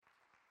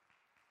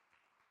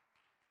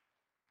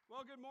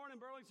Well, good morning,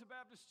 Burlington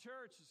Baptist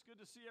Church. It's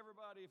good to see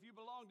everybody. If you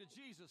belong to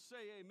Jesus,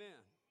 say amen.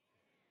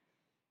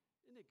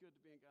 Isn't it good to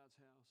be in God's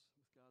house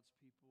with God's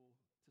people,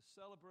 to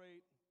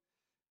celebrate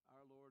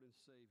our Lord and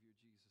Savior,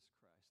 Jesus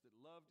Christ, that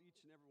loved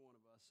each and every one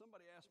of us?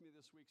 Somebody asked me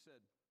this week,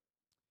 said,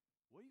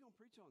 what are you going to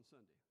preach on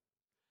Sunday?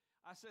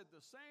 I said, the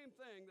same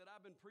thing that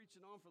I've been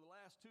preaching on for the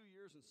last 2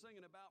 years and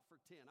singing about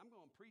for 10. I'm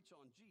going to preach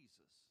on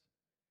Jesus.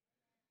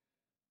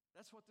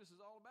 That's what this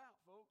is all about,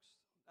 folks.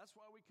 That's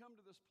why we come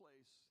to this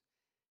place.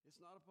 It's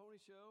not a pony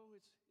show.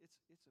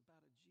 It's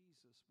about a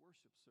Jesus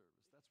worship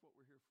service. That's what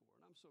we're here for.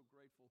 And I'm so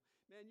grateful.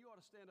 Man, you ought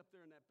to stand up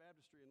there in that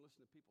baptistry and listen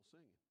to people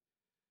singing.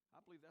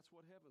 I believe that's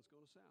what heaven's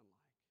going to sound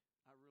like.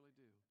 I really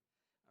do.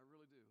 I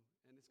really do.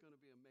 And it's going to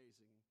be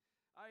amazing.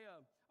 I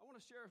want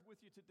to share with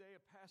you today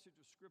a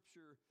passage of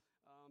Scripture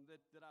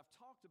that I've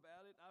talked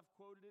about it. I've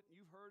quoted it, and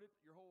you've heard it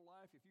your whole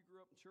life if you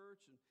grew up in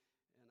church. And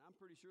I'm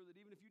pretty sure that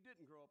even if you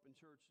didn't grow up in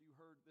church, you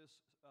heard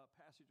this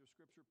passage of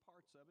Scripture,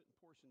 parts of it and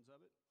portions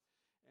of it.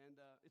 And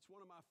it's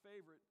one of my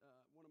favorite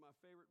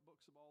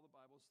books of all the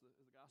Bibles,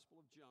 the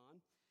Gospel of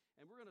John.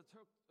 And we're going to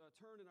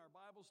turn in our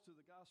Bibles to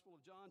the Gospel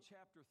of John,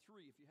 chapter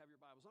 3, if you have your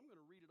Bibles. I'm going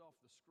to read it off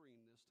the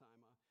screen this time.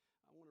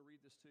 I want to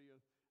read this to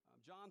you.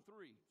 John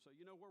 3. So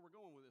you know where we're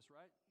going with this,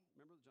 right?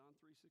 Remember John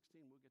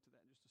 3:16? We'll get to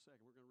that in just a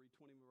second. We're going to read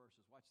 20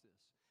 verses. Watch this.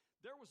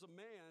 There was a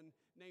man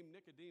named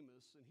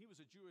Nicodemus, and he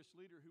was a Jewish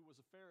leader who was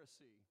a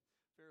Pharisee.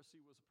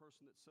 Pharisee was a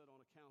person that sat on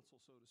a council,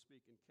 so to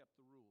speak, and kept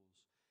the rules.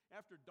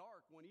 After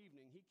dark one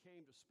evening, he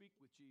came to speak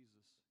with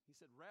Jesus. He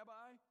said,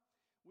 Rabbi,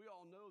 we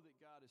all know that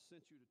God has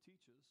sent you to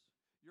teach us.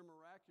 Your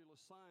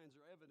miraculous signs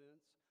are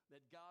evidence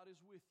that God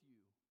is with you.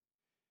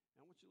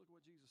 And I want you to look at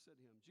what Jesus said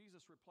to him.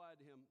 Jesus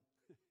replied to him,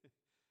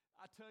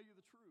 I tell you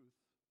the truth.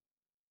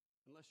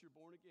 Unless you're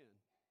born again,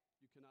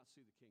 you cannot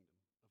see the kingdom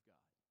of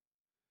God.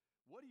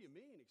 What do you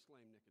mean?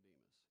 Exclaimed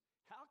Nicodemus.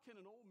 How can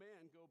an old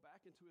man go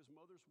back into his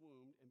mother's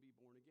womb and be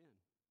born again?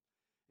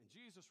 And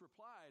Jesus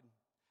replied,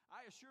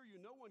 I assure you,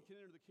 no one can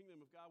enter the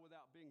kingdom of God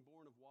without being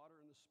born of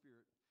water and the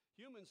Spirit.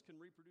 Humans can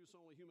reproduce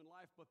only human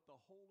life, but the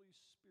Holy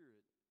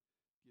Spirit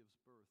gives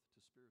birth to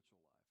spiritual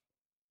life.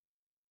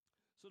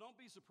 So don't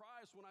be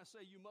surprised when I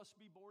say you must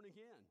be born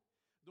again.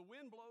 The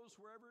wind blows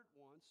wherever it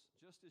wants,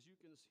 just as you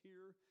can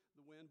hear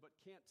the wind, but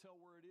can't tell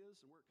where it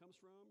is and where it comes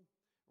from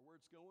or where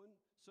it's going.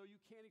 So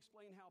you can't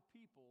explain how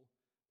people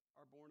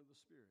are born of the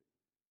Spirit.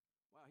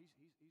 Wow,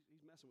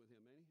 he's messing with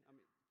him, ain't he? I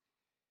mean,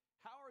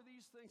 how are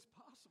these things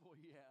possible,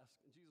 he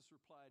asked. And Jesus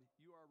replied,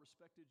 you are a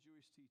respected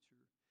Jewish teacher,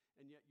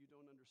 and yet you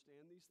don't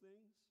understand these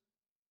things?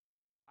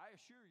 I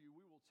assure you,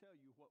 we will tell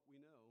you what we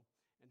know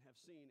and have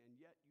seen, and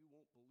yet you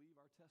won't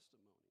believe our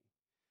testimony.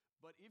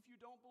 But if you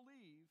don't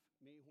believe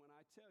me when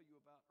I tell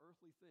you about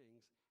earthly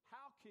things,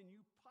 how can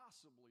you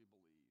possibly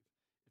believe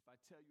if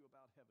I tell you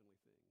about heavenly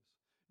things?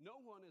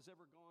 No one has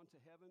ever gone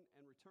to heaven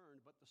and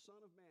returned, but the Son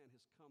of Man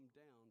has come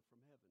down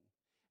from heaven.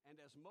 And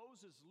as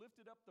Moses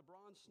lifted up the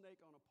bronze snake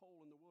on a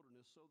pole in the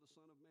wilderness, so the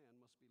Son of Man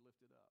must be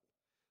lifted up,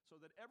 so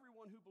that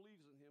everyone who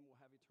believes in him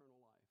will have eternal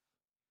life.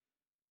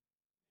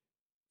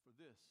 For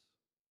this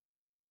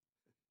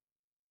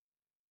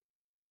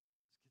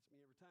gets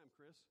me every time,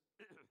 Chris.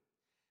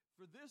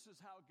 For this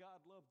is how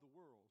God loved the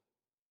world.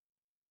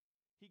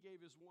 He gave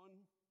his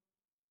one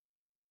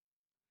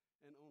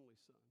and only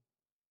Son,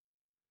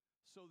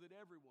 so that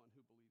everyone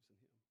who believes in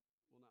him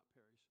will not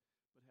perish,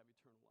 but have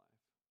eternal life.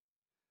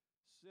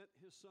 Sent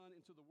his Son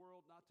into the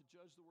world not to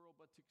judge the world,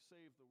 but to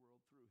save the world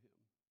through him.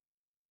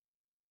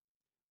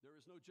 There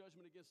is no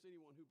judgment against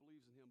anyone who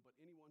believes in him, but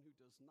anyone who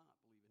does not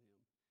believe in him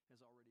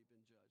has already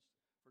been judged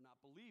for not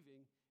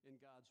believing in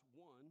God's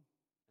one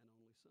and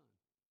only Son.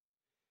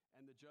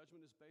 And the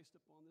judgment is based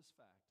upon this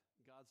fact.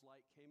 God's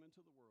light came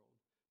into the world,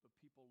 but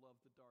people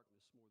loved the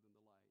darkness more than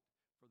the light,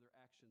 for their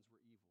actions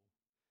were evil.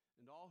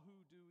 And all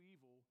who do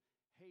evil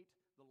hate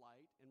the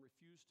light and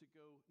refuse to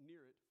go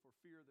near it for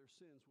fear their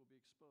sins will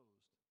be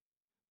exposed.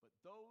 But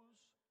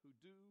those who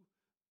do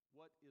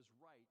what is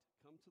right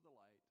come to the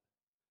light,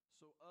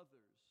 so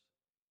others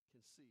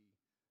can see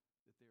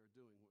that they are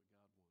doing what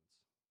God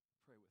wants.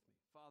 Pray with me.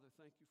 Father,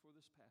 thank you for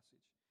this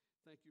passage.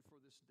 Thank you for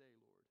this day,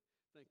 Lord.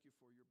 Thank you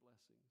for your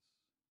blessings.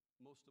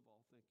 Most of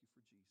all, thank you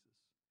for Jesus.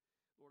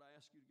 Lord, I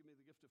ask you to give me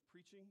the gift of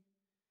preaching.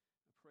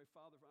 I pray,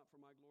 Father, not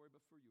for my glory,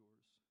 but for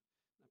yours.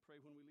 And I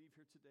pray when we leave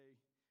here today,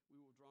 we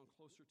will draw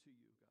closer to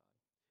you, God,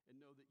 and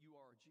know that you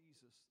are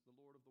Jesus, the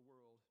Lord of the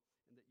world,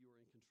 and that you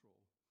are in control.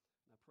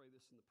 And I pray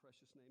this in the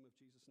precious name of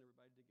Jesus, and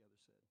everybody together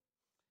said,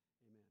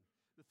 amen.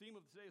 The theme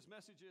of today's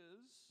message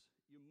is,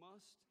 you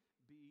must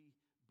be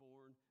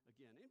born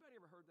again. Anybody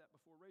ever heard that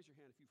before? Raise your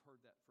hand if you've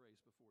heard that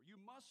phrase before. You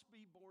must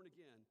be born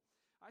again.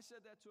 I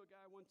said that to a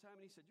guy one time,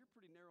 and he said, you're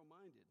pretty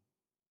narrow-minded.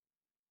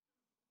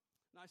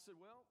 And I said,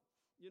 well,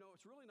 you know,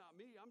 it's really not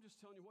me. I'm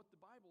just telling you what the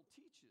Bible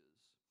teaches.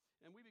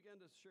 And we began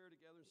to share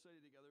together and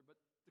study together.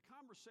 But the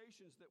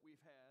conversations that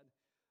we've had,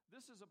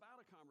 this is about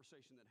a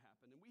conversation that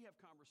happened. And we have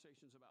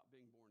conversations about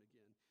being born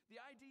again. The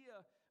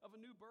idea of a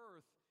new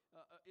birth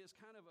is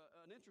kind of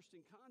an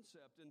interesting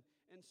concept.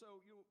 And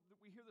so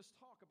we hear this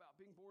talk about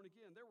being born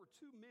again. There were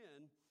two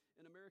men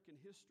in American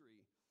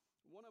history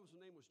One of them's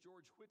name was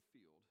George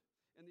Whitefield,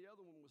 and the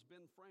other one was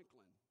Ben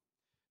Franklin.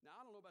 Now,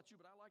 I don't know about you,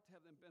 but I like to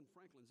have them Ben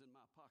Franklins in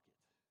my pocket.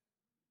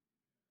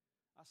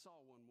 I saw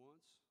one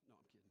once. No,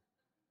 I'm kidding.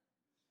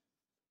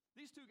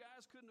 These two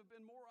guys couldn't have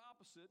been more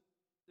opposite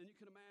than you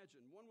can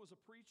imagine. One was a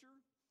preacher,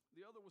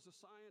 the other was a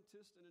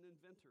scientist and an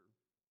inventor.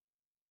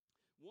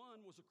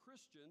 One was a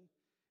Christian,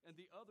 and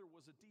the other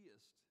was a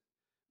deist.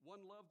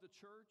 One loved the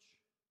church,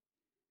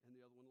 and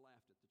the other one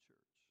laughed at the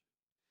church.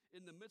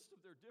 In the midst of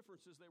their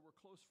differences, they were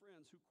close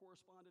friends who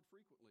corresponded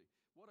frequently.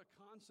 What a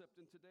concept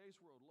in today's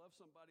world. Love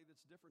somebody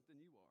that's different than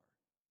you are.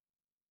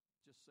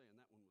 Just saying,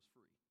 that one was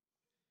free.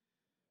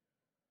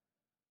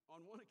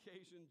 On one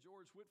occasion,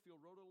 George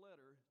Whitefield wrote a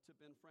letter to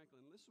Ben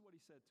Franklin. And this is what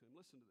he said to him.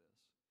 Listen to this.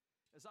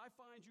 As I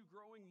find you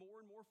growing more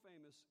and more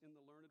famous in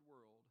the learned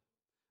world,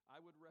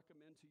 I would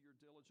recommend to your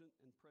diligent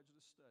and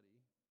prejudiced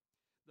study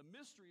the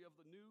mystery of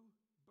the new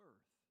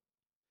birth.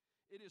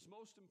 It is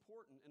most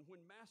important, and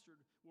when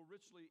mastered, will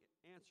richly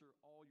answer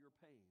all your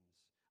pains.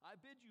 I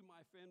bid you,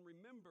 my friend,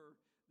 remember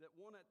that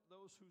one at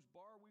those whose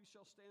bar we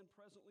shall stand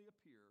presently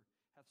appear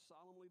hath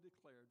solemnly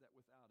declared that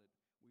without it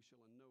we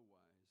shall in no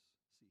wise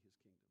see his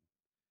kingdom.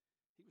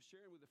 He was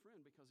sharing with a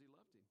friend because he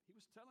loved him. He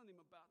was telling him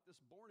about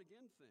this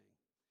born-again thing.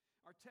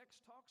 Our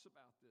text talks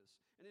about this.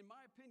 And in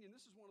my opinion,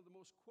 this is one of the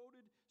most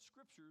quoted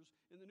scriptures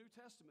in the New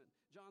Testament,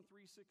 John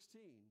 3:16.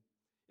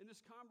 In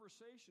this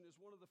conversation is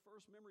one of the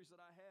first memories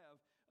that I have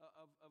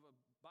of a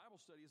Bible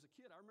study as a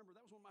kid. I remember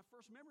that was one of my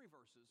first memory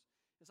verses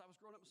as I was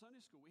growing up in Sunday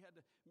school. We had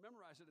to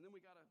memorize it, and then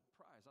we got a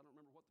prize. I don't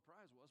remember what the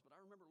prize was, but I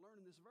remember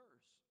learning this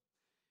verse.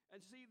 And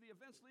see, the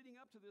events leading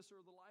up to this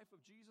are the life of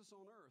Jesus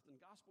on earth. And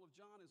Gospel of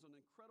John is an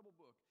incredible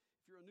book.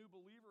 If you're a new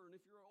believer and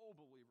if you're an old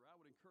believer, I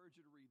would encourage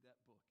you to read that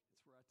book.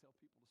 It's where I tell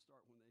people to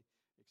start when they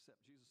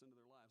accept Jesus into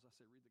their lives. I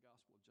say, read the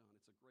Gospel of John.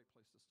 It's a great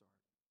place to start.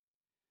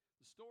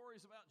 The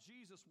stories about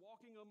Jesus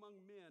walking among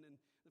men in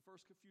the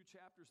first few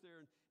chapters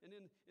there. And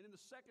in the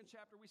second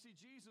chapter, we see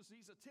Jesus,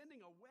 he's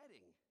attending a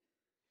wedding.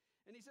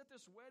 And he's at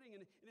this wedding,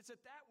 and it's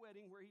at that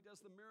wedding where he does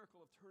the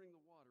miracle of turning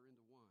the water into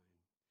wine.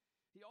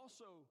 He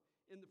also,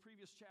 in the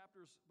previous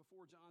chapters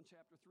before John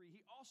chapter 3,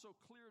 he also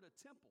cleared a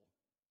temple.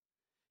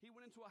 He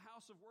went into a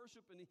house of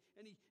worship,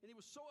 and he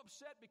was so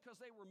upset because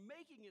they were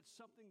making it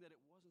something that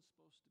it wasn't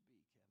supposed to be,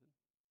 Kevin.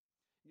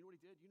 You know what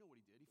he did? You know what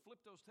he did. He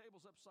flipped those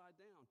tables upside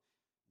down.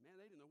 Man,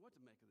 they didn't know what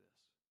to make of this.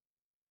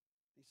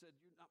 He said,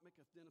 you not make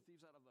a den of thieves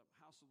out of the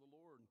house of the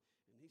Lord.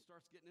 And he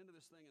starts getting into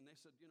this thing, and they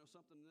said,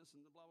 something in this and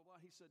blah, blah, blah.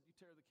 He said, you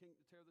tear this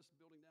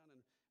building down,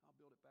 and I'll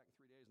build it back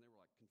in 3 days. And they were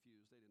like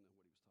confused. They didn't know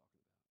what he was talking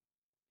about.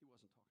 He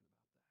wasn't talking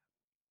about that.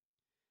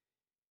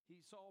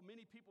 He saw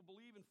many people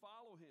believe and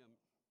follow him.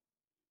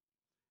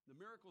 The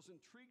miracles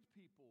intrigued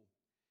people.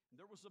 And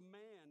there was a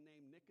man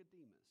named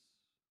Nicodemus.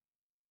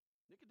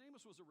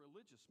 Nicodemus was a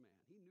religious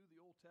man. He knew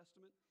the Old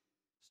Testament,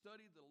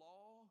 studied the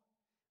law,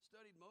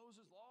 studied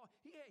Moses' law.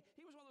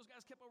 He was one of those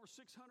guys kept over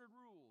 600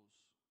 rules.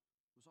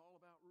 It was all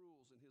about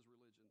rules in his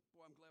religion.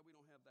 Boy, I'm glad we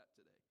don't have that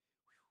today.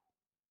 Whew.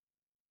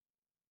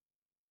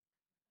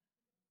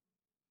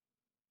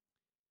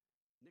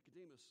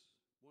 Nicodemus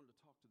wanted to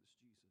talk to this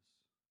Jesus.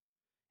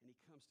 And he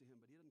comes to him,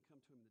 but he doesn't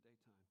come to him in the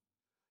daytime.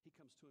 He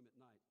comes to him at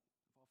night.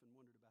 I've often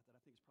wondered about that.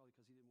 I think it's probably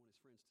because he didn't want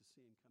his friends to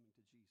see him coming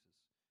to Jesus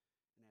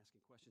and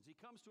asking questions. He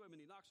comes to him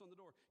and he knocks on the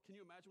door. Can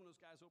you imagine when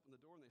those guys opened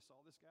the door and they saw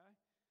this guy?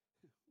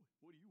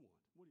 What do you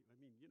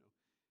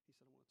want? He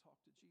said, I want to talk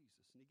to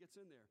Jesus. And he gets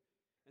in there,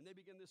 and they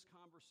begin this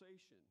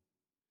conversation.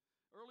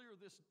 Earlier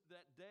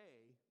that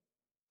day,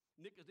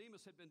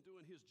 Nicodemus had been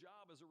doing his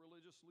job as a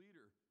religious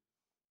leader.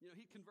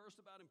 He conversed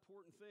about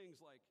important things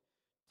like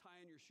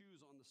tying your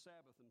shoes on the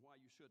Sabbath and why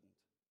you shouldn't.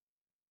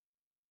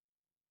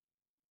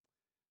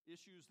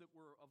 Issues that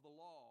were of the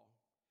law.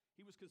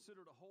 He was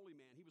considered a holy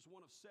man. He was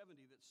one of 70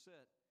 that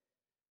sat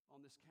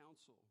on this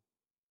council.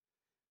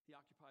 He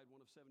occupied one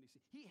of 70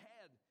 seats. He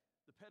had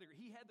the pedigree.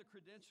 He had the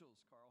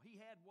credentials, Carl. He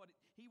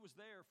was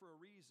there for a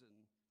reason.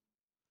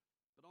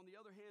 But on the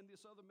other hand,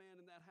 this other man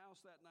in that house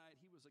that night,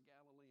 he was a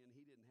Galilean.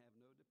 He didn't have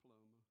no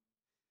diploma,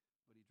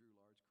 but he drew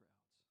large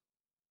crowds.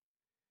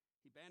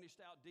 He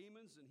banished out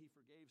demons, and he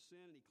forgave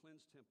sin, and he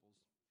cleansed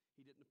temples.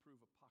 He didn't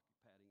approve of pocket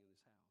padding in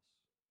his house.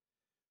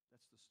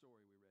 That's the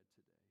story we read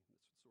today.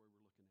 That's the story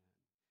we're looking at.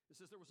 It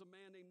says there was a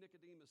man named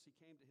Nicodemus. He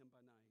came to him by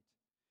night.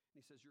 And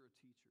he says, you're a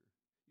teacher.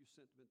 You've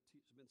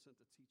been sent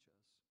to teach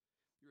us.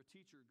 You're a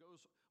teacher.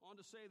 Goes on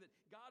to say that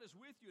God is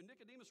with you. And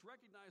Nicodemus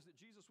recognized that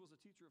Jesus was a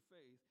teacher of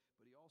faith,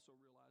 but he also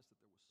realized that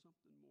there was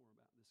something more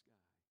about this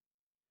guy.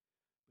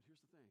 But here's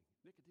the thing.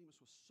 Nicodemus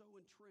was so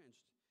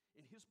entrenched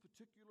in his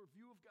particular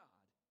view of God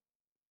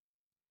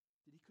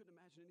that he couldn't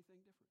imagine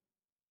anything different.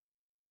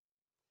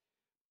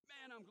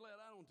 Man, I'm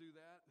glad I don't do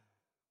that.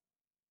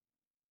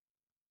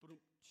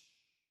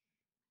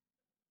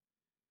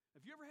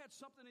 Have you ever had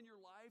something in your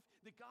life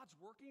that God's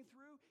working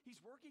through? He's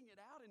working it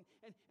out,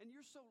 and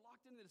you're so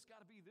locked in that it's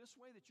got to be this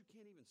way that you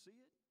can't even see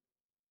it?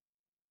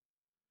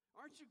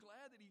 Aren't you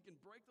glad that he can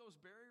break those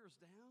barriers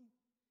down?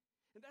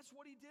 And that's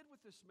what he did with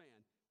this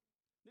man.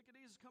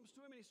 Nicodemus comes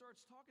to him, and he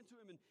starts talking to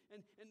him,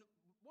 and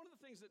one of the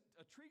the things that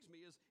intrigues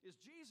me is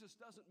Jesus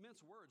doesn't mince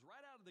words.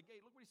 Right out of the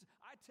gate, look what he says.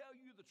 I tell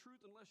you the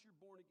truth, unless you're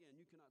born again,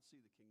 you cannot see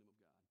the kingdom of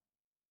God.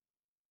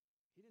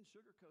 He didn't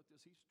sugarcoat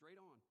this. He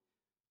straight on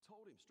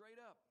told him straight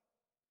up.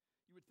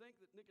 You would think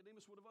that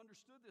Nicodemus would have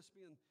understood this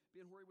being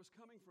where he was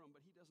coming from,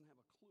 but he doesn't have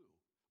a clue.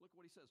 Look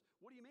what he says.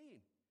 What do you mean?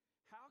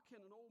 How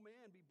can an old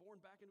man be born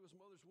back into his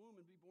mother's womb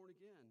and be born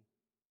again?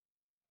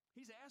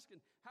 He's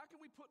asking, how can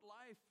we put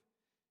life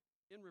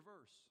in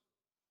reverse?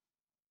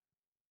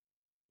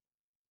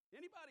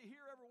 Anybody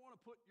here ever want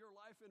to put your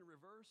life in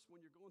reverse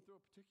when you're going through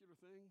a particular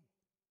thing?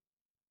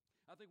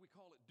 I think we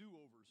call it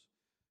do-overs.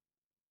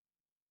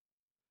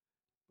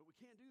 But we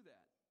can't do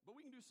that. But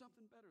we can do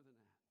something better than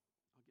that.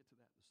 I'll get to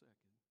that in a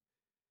second.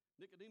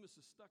 Nicodemus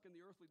is stuck in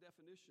the earthly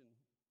definition,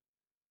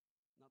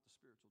 not the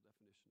spiritual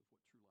definition of what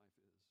true life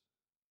is.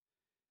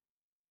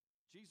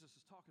 Jesus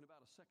is talking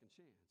about a second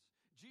chance.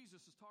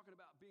 Jesus is talking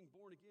about being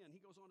born again. He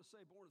goes on to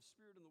say, born of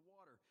spirit and the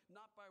water,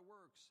 not by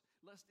works,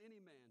 lest any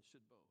man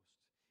should boast.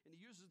 And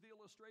he uses the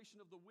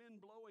illustration of the wind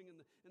blowing and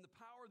the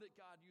power that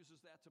God uses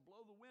that to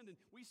blow the wind. And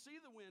we see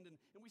the wind and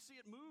we see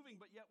it moving,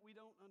 but yet we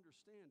don't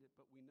understand it,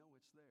 but we know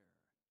it's there.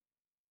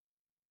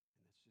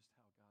 And that's just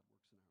how God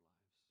works in our lives.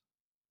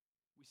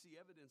 We see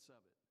evidence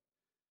of it.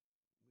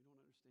 We don't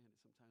understand it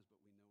sometimes,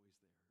 but we know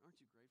he's there. Aren't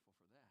you grateful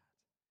for that?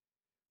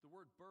 The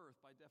word birth,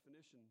 by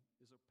definition,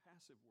 is a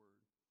passive word.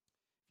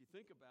 If you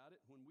think about it,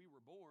 when we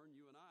were born,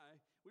 you and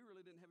I, we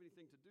really didn't have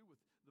anything to do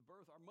with the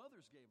birth. Our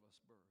mothers gave us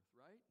birth,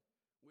 right?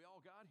 We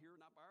all got here,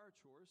 not by our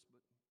choice,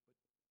 but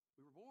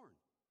we were born.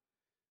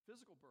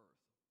 Physical birth.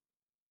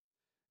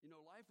 You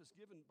know, life is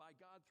given by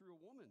God through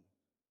a woman.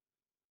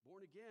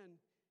 Born again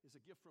is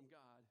a gift from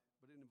God,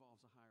 but it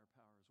involves a higher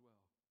power as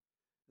well.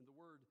 And the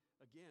word,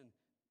 again,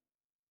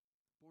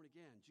 born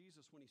again.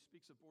 Jesus, when he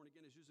speaks of born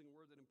again, is using a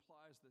word that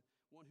implies that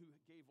one who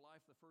gave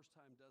life the first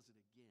time does it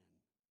again.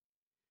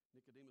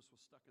 Nicodemus was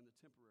stuck in the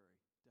temporary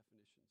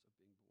definitions of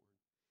being born.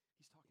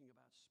 He's talking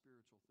about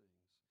spiritual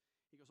things.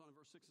 He goes on in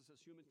verse 6 and says,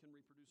 human can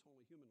reproduce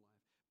only human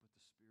life, but the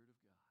Spirit of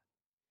God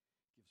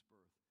gives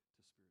birth to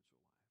spiritual life.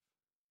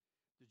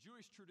 The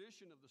Jewish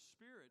tradition of the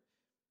Spirit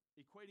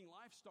equating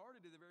life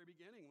started at the very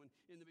beginning. When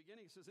in the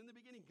beginning it says, in the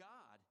beginning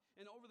God,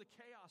 and over the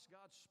chaos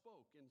God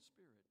spoke in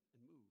spirit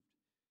and moved.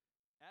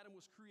 Adam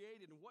was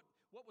created, and what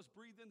was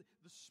breathed in?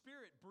 The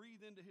Spirit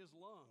breathed into his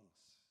lungs.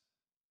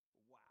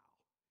 Wow.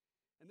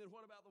 And then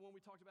what about the one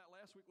we talked about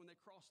last week when they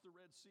crossed the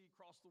Red Sea,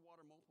 crossed the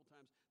water multiple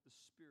times? The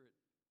Spirit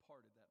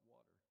parted that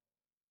water.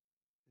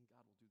 And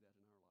God will do that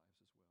in our lives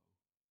as well.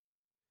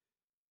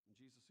 And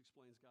Jesus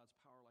explains God's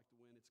power like the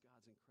wind. It's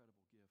God's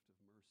incredible gift of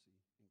mercy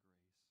and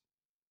grace.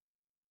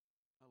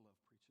 I love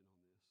preaching on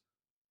this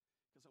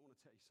because I want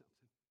to tell you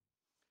something.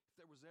 If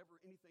there was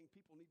ever anything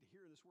people need to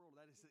hear in this world,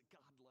 that is that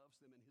God loves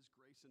them and his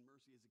grace and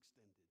mercy is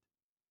extended.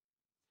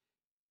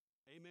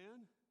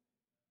 Amen?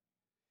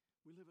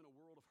 We live in a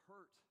world of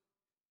hurt,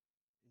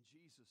 and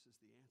Jesus is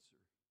the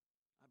answer.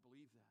 I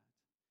believe that.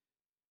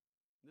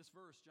 In this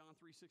verse, John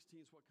 3:16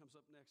 is what comes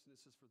up next, and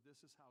it says, for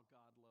this is how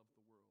God loved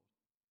the world.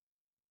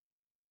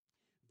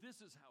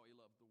 This is how he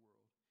loved the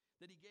world,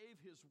 that he gave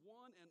his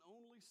one and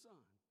only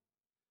Son,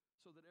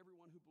 so that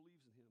everyone who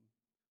believes in him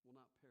will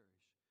not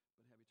perish,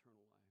 but have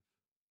eternal life.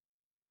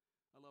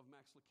 I love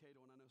Max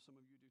Lucado, and I know some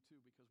of you do too,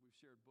 because we've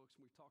shared books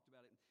and we've talked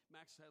about it. And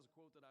Max has a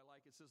quote that I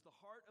like. It says, the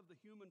heart of the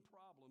human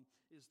problem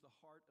is the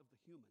heart of the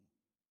human.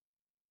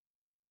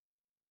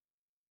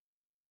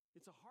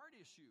 It's a heart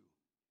issue.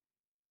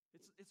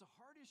 It's a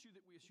heart issue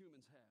that we as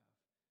humans have.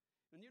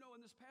 And you know,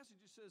 in this passage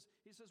he says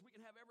we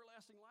can have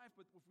everlasting life,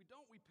 but if we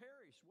don't, we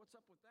perish. What's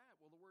up with that?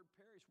 Well, the word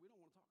perish, we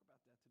don't want to talk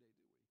about that today,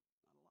 do we?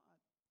 Not a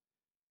lot.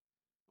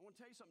 I want to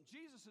tell you something.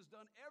 Jesus has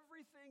done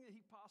everything that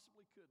he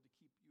possibly could to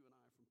keep you and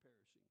I from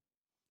perishing.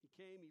 He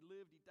came, he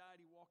lived, he died,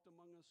 he walked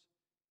among us,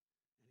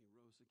 and he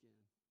rose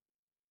again.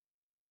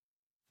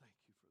 Thank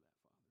you for that,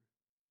 Father.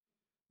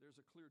 There's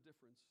a clear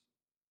difference.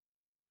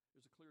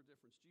 There's a clear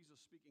difference.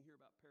 Jesus speaking here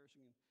about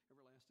perishing and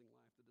everlasting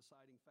life. The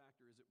deciding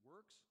factor, is it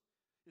works?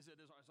 Is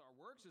it our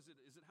works? Is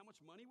it how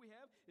much money we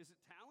have? Is it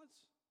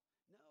talents?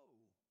 No.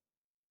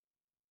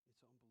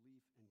 It's on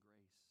belief and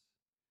grace.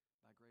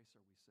 By grace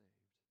are we saved.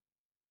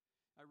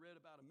 I read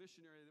about a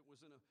missionary that was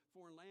in a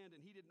foreign land,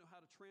 and he didn't know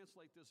how to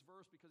translate this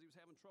verse because he was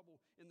having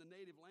trouble in the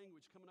native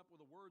language coming up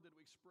with a word that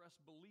would express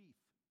belief.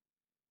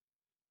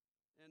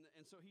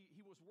 And so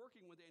he was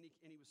working with it,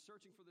 and he was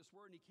searching for this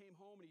word, and he came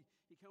home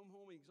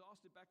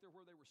exhausted back there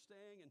where they were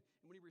staying, and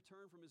when he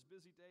returned from his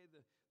busy day,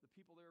 the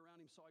people there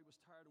around him saw he was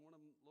tired, and one of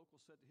them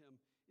locals said to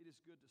him, it is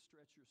good to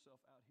stretch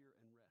yourself out here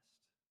and rest.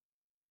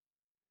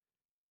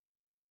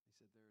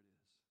 He said, there it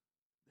is.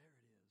 There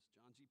it is.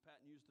 John G.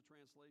 Patton used the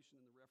translation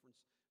and the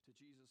reference to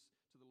Jesus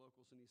to the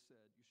locals, and he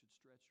said, you should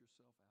stretch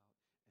yourself out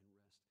and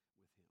rest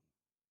with him.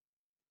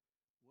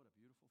 What a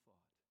beautiful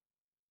thought,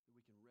 that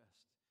we can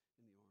rest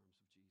in the arms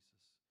of Jesus,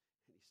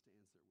 and he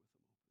stands there with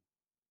them open.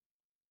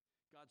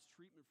 God's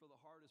treatment for the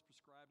heart is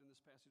prescribed in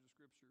this passage of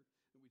Scripture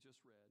that we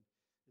just read.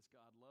 It's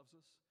God loves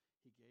us,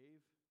 he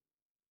gave,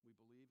 we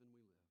believe, and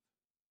we live.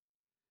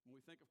 When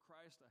we think of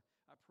Christ,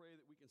 I pray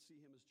that we can see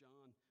him as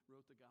John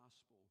wrote the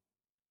gospel,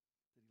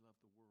 that he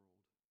loved the world.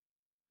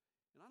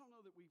 And I don't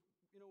know that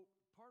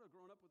part of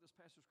growing up with this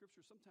passage of Scripture,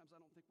 sometimes I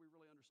don't think we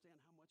really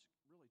understand how much,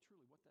 really,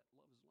 truly, what that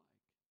love is like.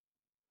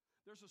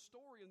 There's a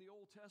story in the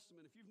Old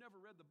Testament. If you've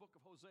never read the book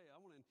of Hosea, I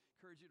want to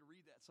encourage you to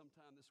read that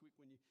sometime this week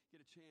when you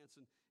get a chance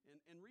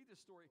and read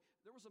this story.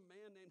 There was a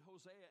man named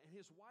Hosea, and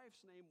his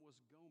wife's name was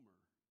Gomer.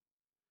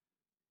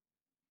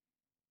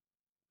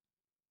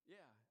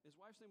 Yeah, his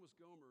wife's name was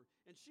Gomer,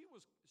 and she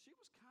was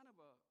kind of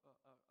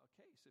a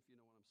case, if you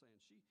know what I'm saying.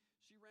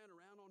 She ran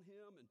around on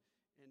him,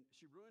 and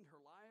she ruined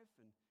her life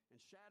and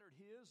shattered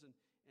his.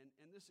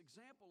 And this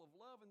example of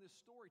love in this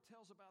story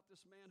tells about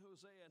this man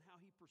Hosea and how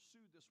he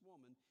pursued this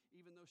woman,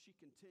 even though she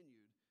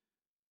continued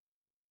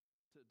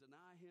to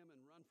deny him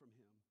and run from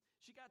him.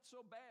 She got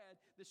so bad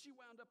that she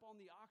wound up on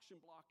the auction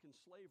block in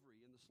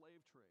slavery, in the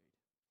slave trade.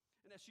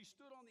 And as she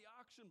stood on the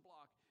auction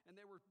block and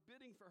they were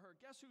bidding for her,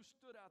 guess who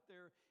stood out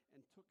there and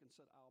took and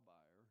said, I'll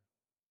buy her?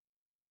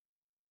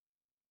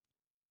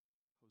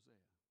 Hosea.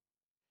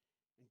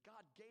 And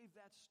God gave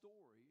that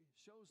story,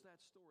 shows that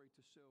story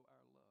to show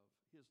our love,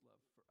 his love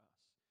for us.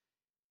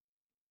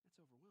 That's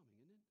overwhelming,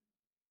 isn't it?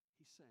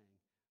 He's saying,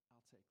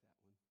 I'll take that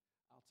one.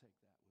 I'll take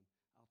that one.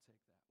 I'll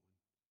take that one.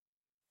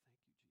 Thank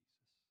you, Jesus.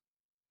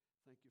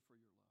 Thank you for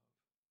your love.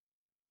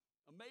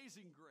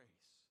 Amazing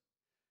grace.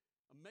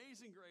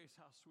 Amazing grace,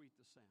 how sweet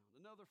the sound.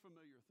 Another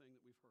familiar thing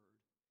that we've heard.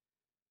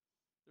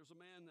 There's a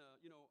man,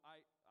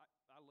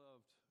 I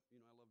loved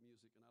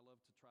music, and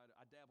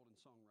I dabbled in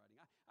songwriting.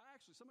 I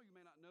actually, some of you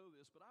may not know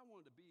this, but I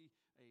wanted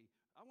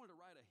to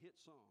write a hit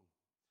song.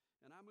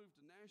 And I moved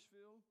to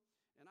Nashville,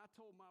 and I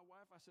told my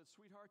wife, I said,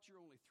 sweetheart,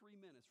 you're only 3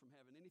 minutes from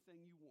having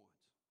anything you want.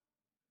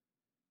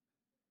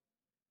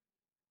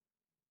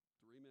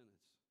 3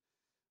 minutes.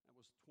 That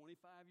was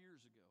 25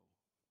 years ago.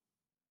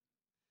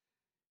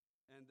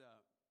 And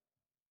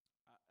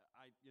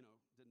I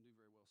didn't do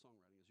very well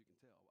songwriting, as you can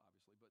tell,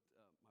 obviously. But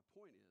my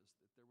point is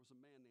that there was a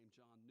man named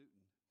John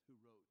Newton who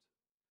wrote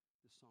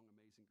this song,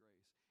 Amazing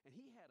Grace. And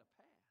he had a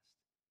past.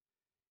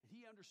 And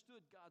he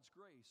understood God's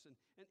grace.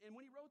 And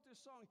when he wrote this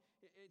song,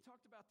 he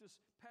talked about this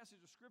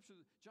passage of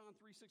Scripture, John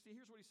 3:16.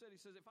 Here's what he said. He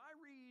says, if I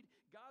read,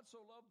 God so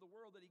loved the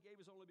world that he gave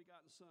his only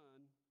begotten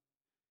Son,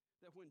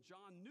 that when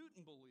John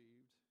Newton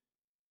believed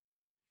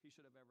he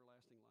should have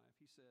everlasting life,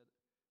 he said,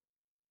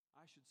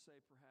 I should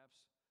say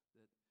perhaps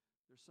that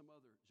there's some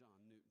other John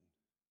Newton.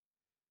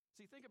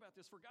 See, think about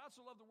this. For God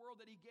so loved the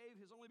world that he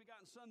gave his only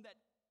begotten Son, that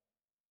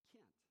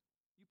Kent,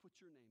 you put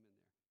your name in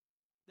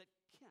there, that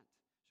Kent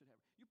should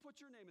have. You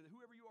put your name in there.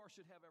 Whoever you are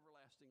should have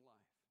everlasting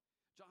life.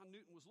 John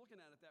Newton was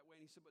looking at it that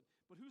way, and he said,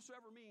 but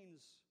whosoever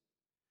means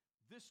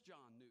this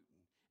John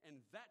Newton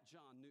and that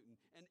John Newton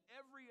and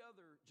every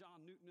other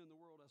John Newton in the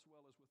world, as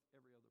well as with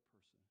every other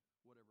person,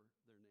 whatever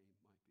their name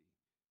might be,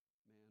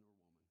 man or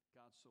woman.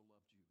 God so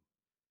loved you,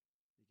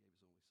 he gave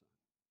his only Son.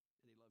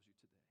 And he loves you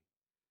today.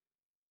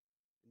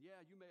 And yeah,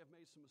 you may have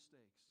made some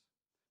mistakes, but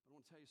I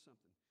want to tell you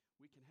something.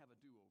 We can have a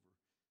do-over.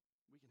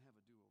 We can have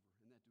a do-over,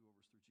 and that do-over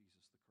is through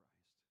Jesus the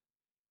Christ.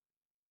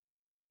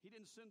 He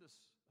didn't send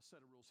us a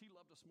set of rules. He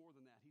loved us more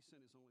than that. He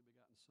sent his only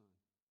begotten Son.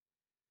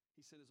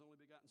 He sent his only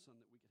begotten Son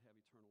that we could have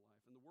eternal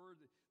life. And the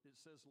word that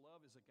says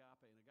love is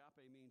agape. And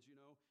agape means,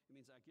 it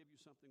means I give you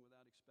something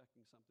without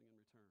expecting something in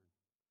return.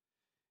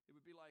 It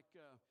would be like,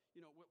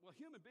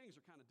 human beings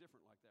are kind of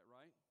different like that,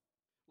 right?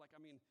 Like,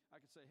 I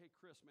could say, hey,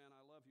 Chris, man,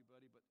 I love you,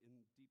 buddy, but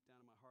deep down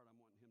in my heart, I'm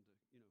wanting him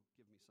to,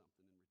 give me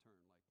something in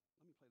return. Like,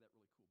 let me play that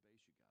really cool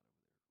bass you got over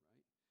there,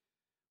 right?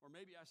 Or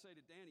maybe I say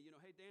to Danny,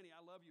 hey, Danny, I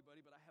love you,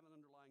 buddy, but I have an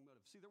underlying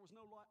motive. See, there was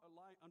no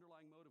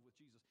underlying motive with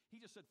Jesus. He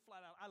just said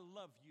flat out, I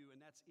love you,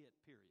 and that's it,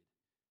 period.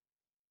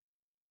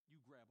 You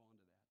grab onto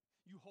that.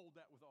 You hold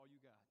that with all you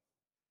got.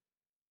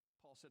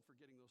 Paul said,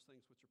 forgetting those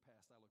things which are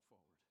past, I look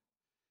forward.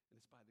 And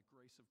it's by the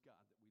grace of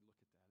God that we look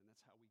at that, and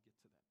that's how we get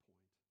to that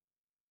point.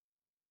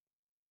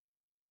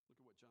 Look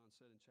at what John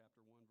said in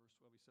chapter 1, verse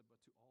 12. He said, but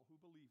to all who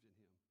believed in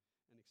him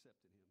and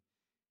accepted him,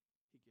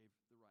 he gave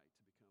the right to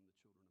become the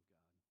children of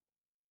God.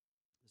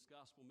 This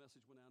gospel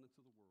message went out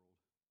into the world,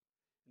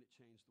 and it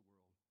changed the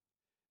world.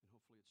 And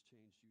hopefully it's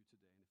changed you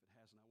today. And if it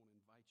hasn't, I want to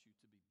invite you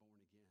to be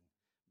born again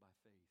by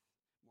faith.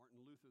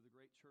 Martin Luther, the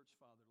great church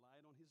father,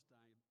 lied on his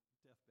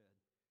deathbed,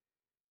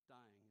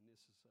 dying. And he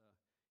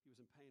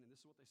was in pain. And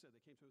this is what they said. They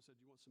came to him and said,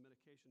 do you want some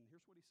medication? And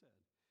here's what he said.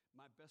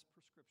 My best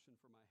prescription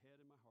for my head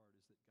and my heart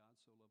is that God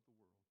so loved the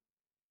world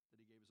that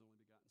he gave his only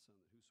begotten Son,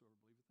 that whosoever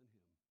believeth in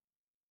him should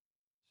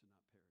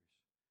not perish,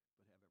 but have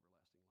everlasting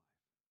life.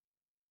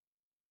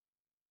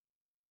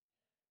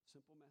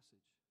 Simple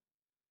message.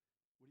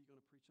 What are you going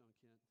to preach on,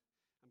 Kent?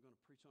 I'm going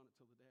to preach on it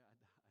till the day I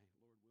die,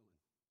 Lord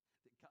willing.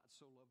 That God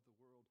so loved the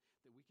world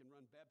that we can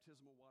run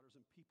baptismal waters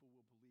and people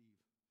will believe.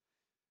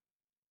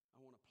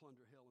 I want to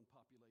plunder hell and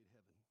populate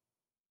heaven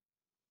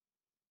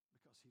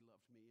because he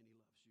loved me and he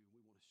loves you.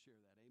 We want to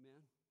share that.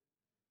 Amen?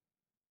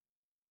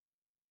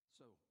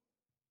 So,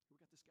 we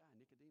got this guy,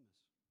 Nicodemus.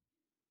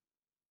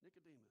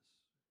 Nicodemus.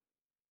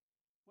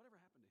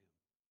 Whatever happened to him?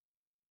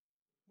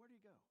 Where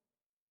did he go?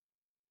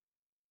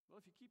 Well,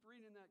 Well, if you keep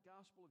reading that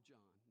Gospel of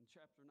John, in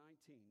chapter 19,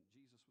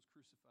 Jesus was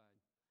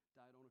crucified,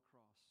 died on a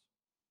cross.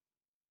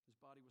 His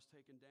body was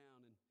taken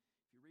down, and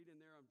if you read in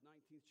there on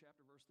 19th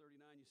chapter, verse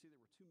 39, you see there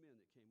were two men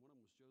that came. One of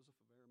them was Joseph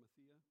of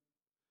Arimathea,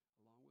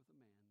 along with a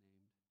man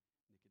named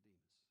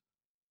Nicodemus.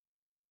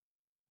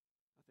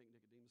 I think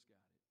Nicodemus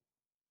got it.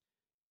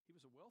 He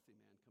was a wealthy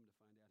man, come to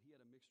find out. He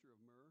had a mixture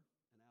of myrrh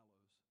and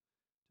aloes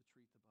to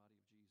treat the body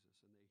of Jesus,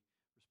 and they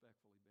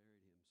respectfully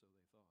buried him, so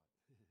they thought.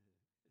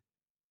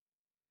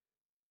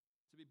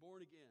 To be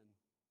born again,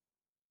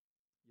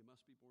 you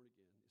must be born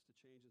again, is to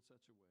change in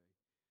such a way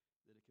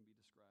that it can be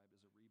described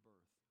as a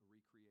rebirth, a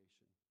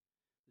recreation.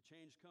 The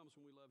change comes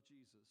when we love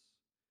Jesus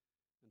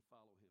and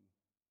follow him in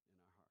our hearts.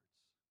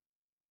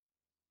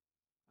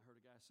 I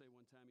heard a guy say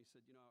one time, he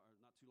said, or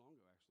not too long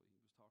ago actually, he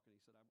was talking, he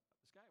said,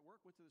 this guy at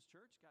work went to this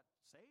church, got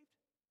saved?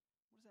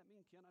 What does that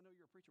mean, Ken? I know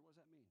you're a preacher. What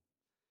does that mean?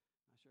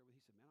 And I shared with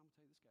him, he said, man, I'm going to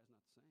tell you, this guy's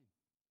not the same.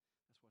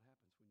 That's what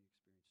happens when you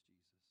experience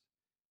Jesus.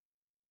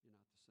 You're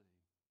not the same.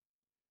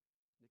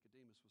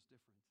 Nicodemus was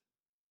different.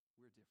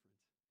 We're different.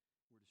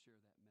 We're to share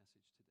that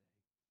message today.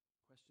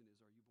 Question is,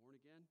 are you born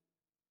again?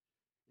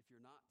 If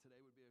you're not,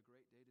 today would be a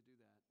great day to do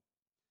that.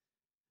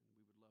 And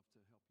we would love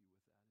to help you with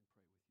that and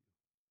pray with you.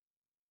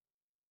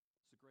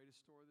 It's the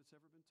greatest story that's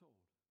ever been told,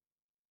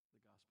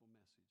 the gospel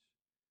message and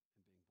being born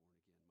again.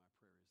 My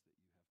prayer is that you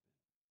have been.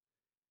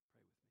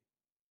 Pray with me.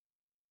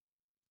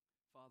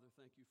 Father,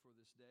 thank you for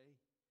this day.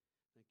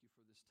 Thank you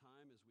for this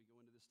time. As we go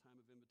into this time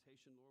of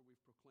invitation, Lord,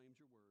 we've proclaimed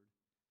your word.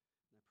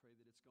 And I pray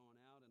that it's gone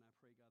out, and I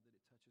pray, God, that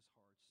it touches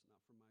hearts, not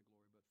for my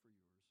glory, but for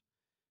yours.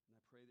 And I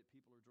pray that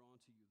people are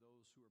drawn to you,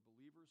 those who are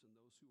believers and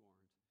those who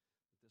aren't,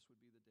 that this would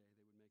be the day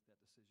they would make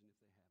that decision if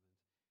they haven't.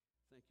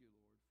 Thank you,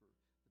 Lord, for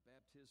the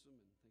baptism,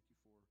 and thank you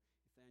for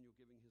Nathaniel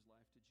giving his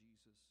life to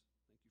Jesus.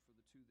 Thank you for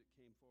the two that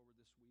came forward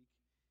this week.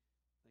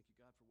 Thank you,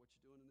 God, for what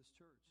you're doing in this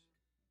church.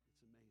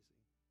 It's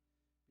amazing.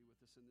 Be with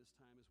us in this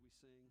time as we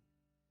sing.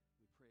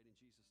 We pray it in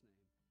Jesus'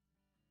 name.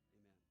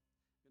 Amen.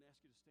 I'm going to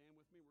ask you to stand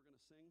with me. We're going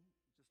to sing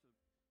just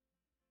a